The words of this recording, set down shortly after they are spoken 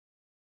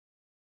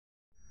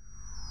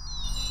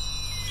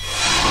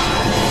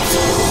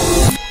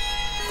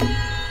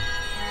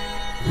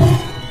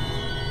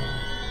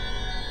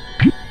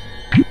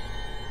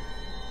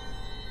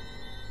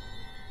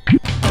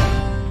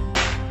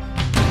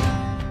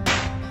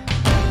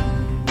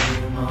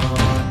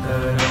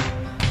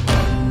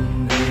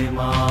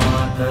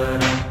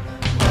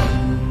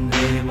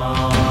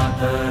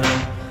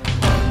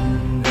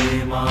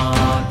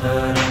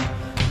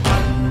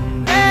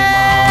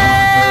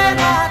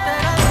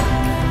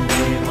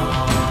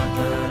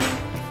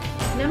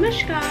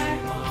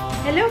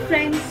Hello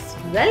friends,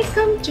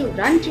 welcome to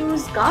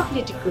Ranju's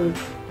Political.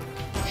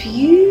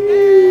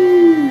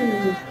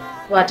 Phew!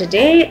 What a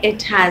day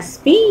it has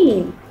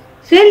been,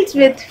 filled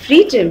with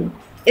freedom,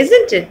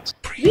 isn't it?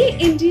 We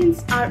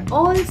Indians are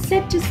all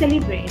set to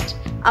celebrate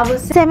our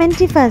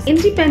 71st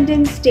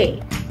Independence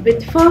Day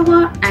with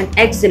fervor and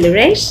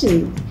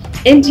exhilaration.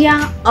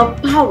 India, a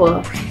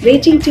power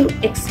waiting to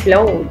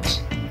explode.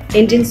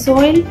 Indian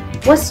soil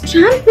was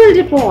trampled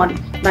upon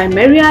by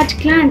myriad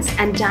clans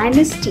and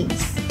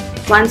dynasties.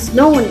 Once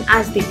known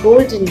as the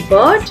Golden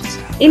Bird,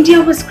 India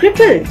was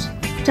crippled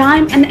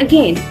time and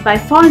again by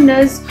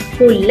foreigners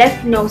who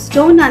left no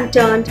stone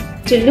unturned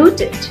to loot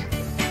it.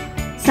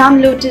 Some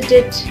looted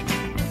it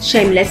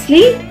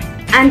shamelessly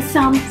and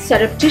some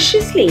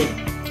surreptitiously.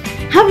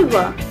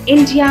 However,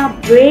 India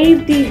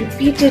braved the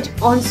repeated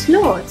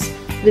onslaughts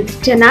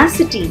with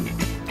tenacity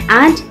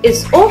and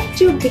is off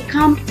to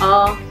become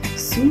a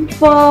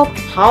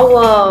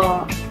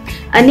superpower.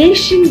 A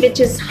nation which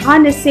is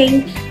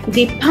harnessing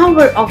the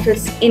power of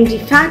its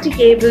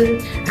indefatigable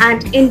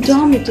and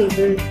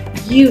indomitable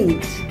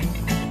youth.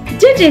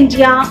 Did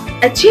India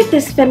achieve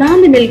this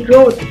phenomenal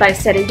growth by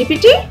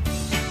serendipity?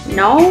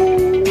 No.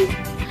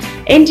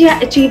 India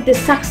achieved this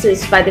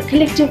success by the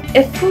collective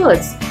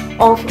efforts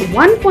of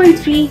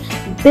 1.3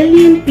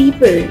 billion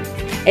people.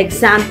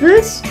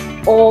 Examples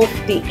of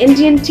the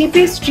Indian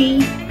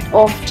tapestry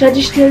of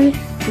traditional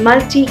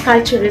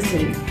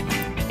multiculturalism.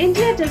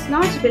 India does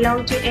not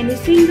belong to any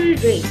single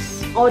race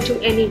or to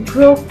any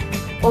group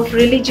of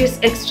religious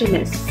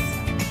extremists.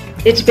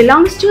 It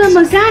belongs to a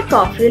mosaic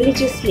of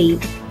religiously,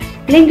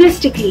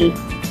 linguistically,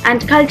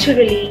 and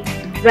culturally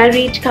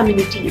varied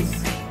communities.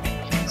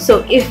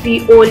 So if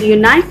we all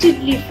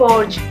unitedly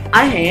forge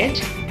ahead,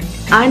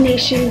 our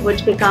nation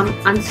would become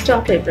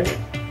unstoppable.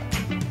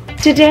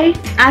 Today,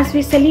 as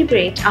we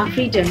celebrate our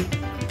freedom,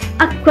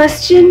 a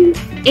question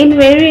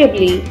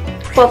invariably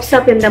pops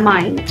up in the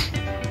mind.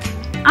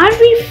 Are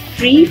we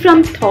free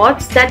from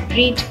thoughts that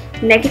breed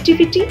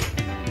negativity?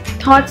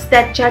 Thoughts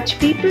that judge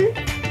people?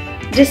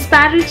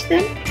 Disparage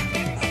them?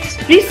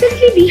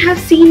 Recently, we have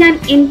seen an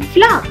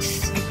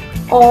influx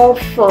of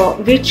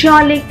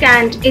vitriolic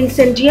and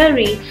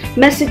incendiary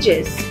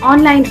messages,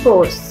 online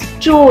posts,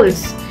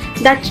 trolls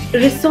that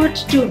resort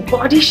to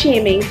body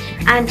shaming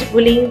and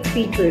bullying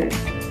people.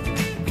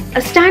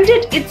 A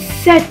standard is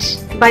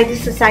set by the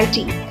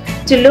society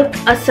to look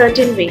a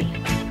certain way.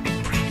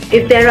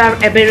 If there are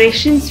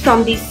aberrations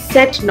from these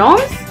set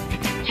norms,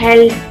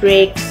 hell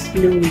breaks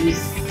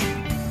loose.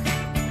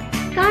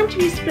 Can't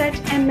we spread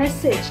a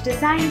message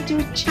designed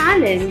to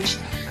challenge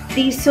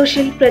these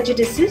social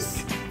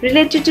prejudices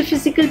related to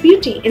physical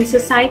beauty in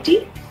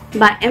society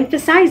by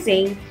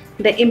emphasizing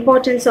the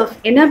importance of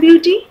inner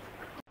beauty?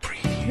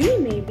 We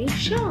may be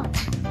short,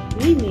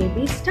 we may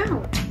be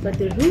stout, but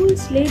the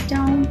rules laid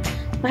down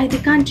by the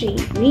country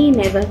we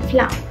never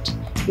flout.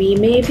 We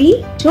may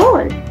be tall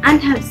and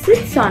have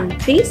zits on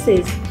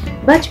faces,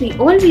 but we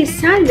always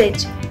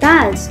salvage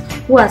pals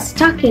who are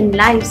stuck in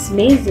life's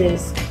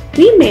mazes.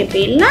 We may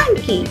be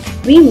lanky,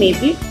 we may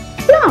be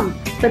plump,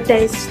 but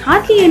there is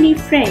hardly any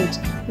friend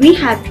we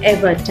have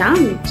ever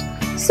dumped.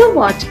 So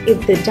what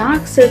if the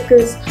dark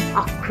circles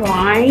are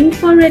crying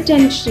for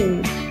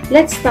attention?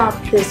 Let's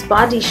stop this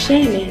body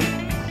shaming.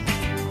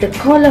 The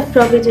call of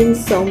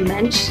providence so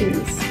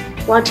mentions.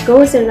 What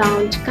goes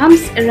around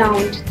comes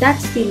around,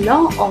 that's the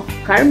law of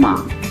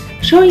karma.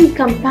 Showing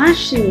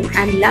compassion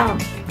and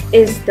love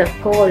is the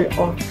call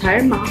of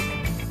dharma.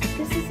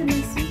 This is a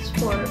message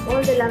for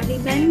all the lovely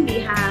men we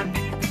have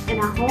in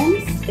our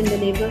homes, in the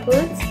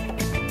neighborhoods,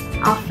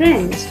 our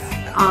friends,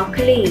 our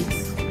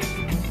colleagues.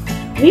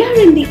 We are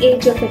in the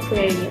age of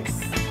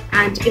Aquarius,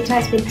 and it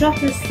has been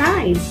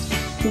prophesied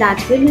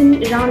that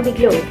women around the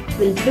globe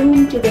will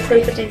bloom to their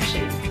full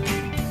potential.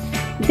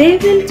 They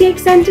will take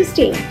center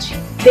stage.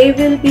 They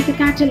will be the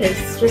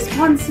catalysts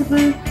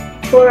responsible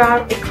for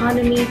our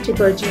economy to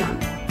burgeon.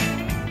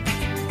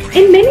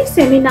 In many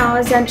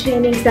seminars and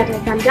trainings that I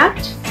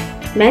conduct,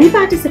 many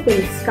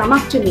participants come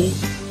up to me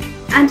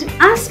and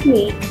ask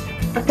me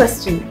a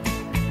question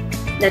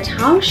that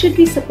how should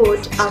we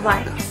support our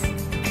wives?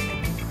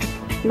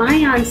 My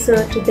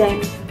answer to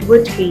them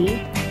would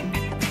be,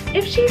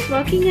 if she's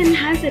working and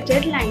has a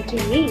deadline to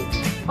meet,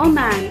 oh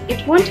man,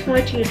 it won't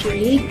hurt you to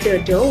leave the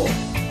door.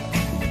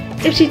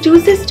 If she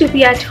chooses to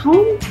be at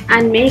home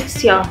and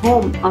makes your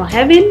home a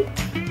heaven,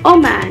 oh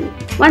man,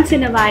 once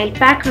in a while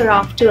pack her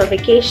off to a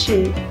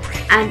vacation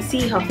and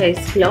see her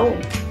face glow.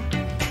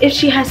 If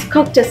she has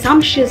cooked a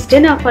sumptuous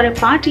dinner for a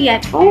party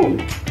at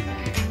home,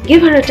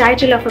 give her a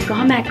title of a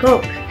gourmet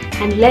cook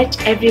and let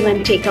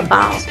everyone take a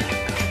bow.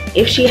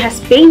 If she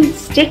has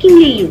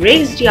painstakingly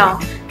raised your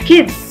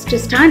kids to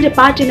stand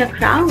apart in a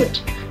crowd,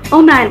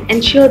 oh man,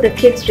 ensure the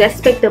kids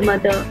respect the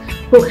mother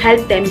who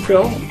helped them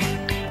grow.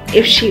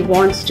 If she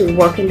wants to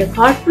work in the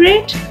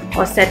corporate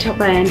or set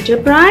up an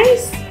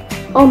enterprise,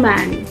 oh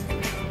man,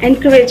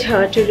 encourage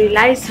her to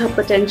realize her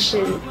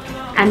potential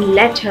and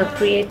let her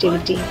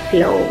creativity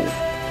flow.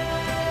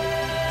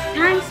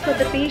 Thanks for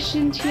the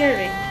patient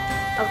hearing.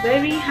 a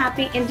very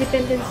happy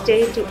Independence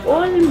Day to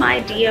all my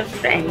dear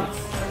friends.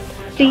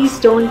 Please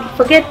don't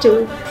forget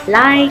to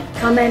like,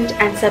 comment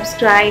and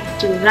subscribe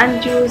to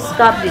Ranju's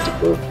Cooperative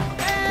Book.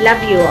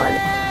 Love you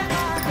all.